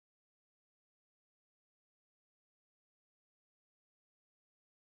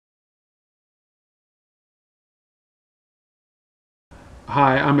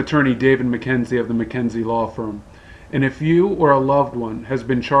Hi, I'm attorney David McKenzie of the McKenzie Law Firm. And if you or a loved one has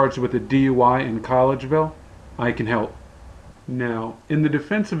been charged with a DUI in Collegeville, I can help. Now, in the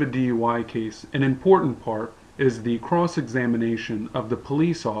defense of a DUI case, an important part is the cross-examination of the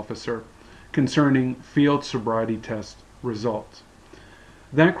police officer concerning field sobriety test results.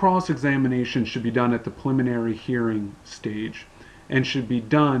 That cross-examination should be done at the preliminary hearing stage and should be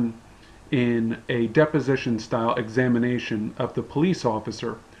done in a deposition-style examination of the police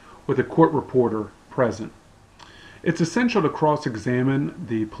officer with a court reporter present. It's essential to cross-examine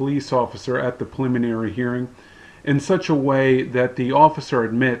the police officer at the preliminary hearing in such a way that the officer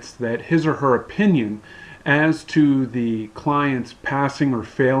admits that his or her opinion as to the client's passing or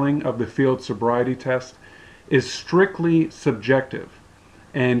failing of the field sobriety test is strictly subjective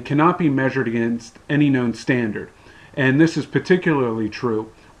and cannot be measured against any known standard. And this is particularly true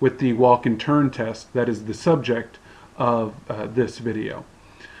with the walk and turn test that is the subject of this video.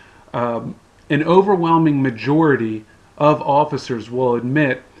 An overwhelming majority of officers will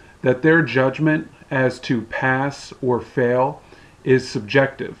admit that their judgment as to pass or fail is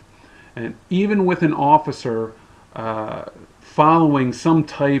subjective. And even with an officer following some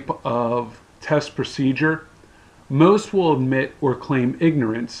type of test procedure, most will admit or claim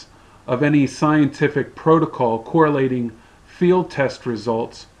ignorance of any scientific protocol correlating field test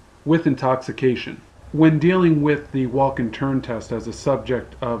results with intoxication. When dealing with the walk and turn test as a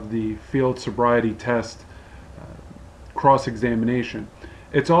subject of the field sobriety test cross-examination,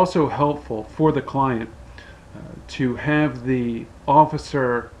 it's also helpful for the client to have the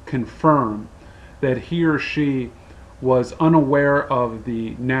officer confirm that he or she was unaware of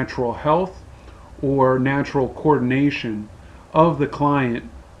the natural health or natural coordination of the client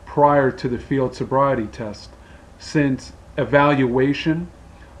prior to the field sobriety test, since evaluation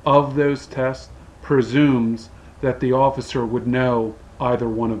of those tests presumes that the officer would know either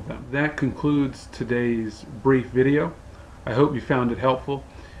one of them. That concludes today's brief video. I hope you found it helpful.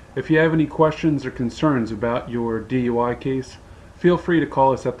 If you have any questions or concerns about your DUI case, feel free to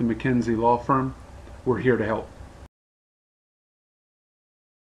call us at the McKenzie Law Firm. We're here to help.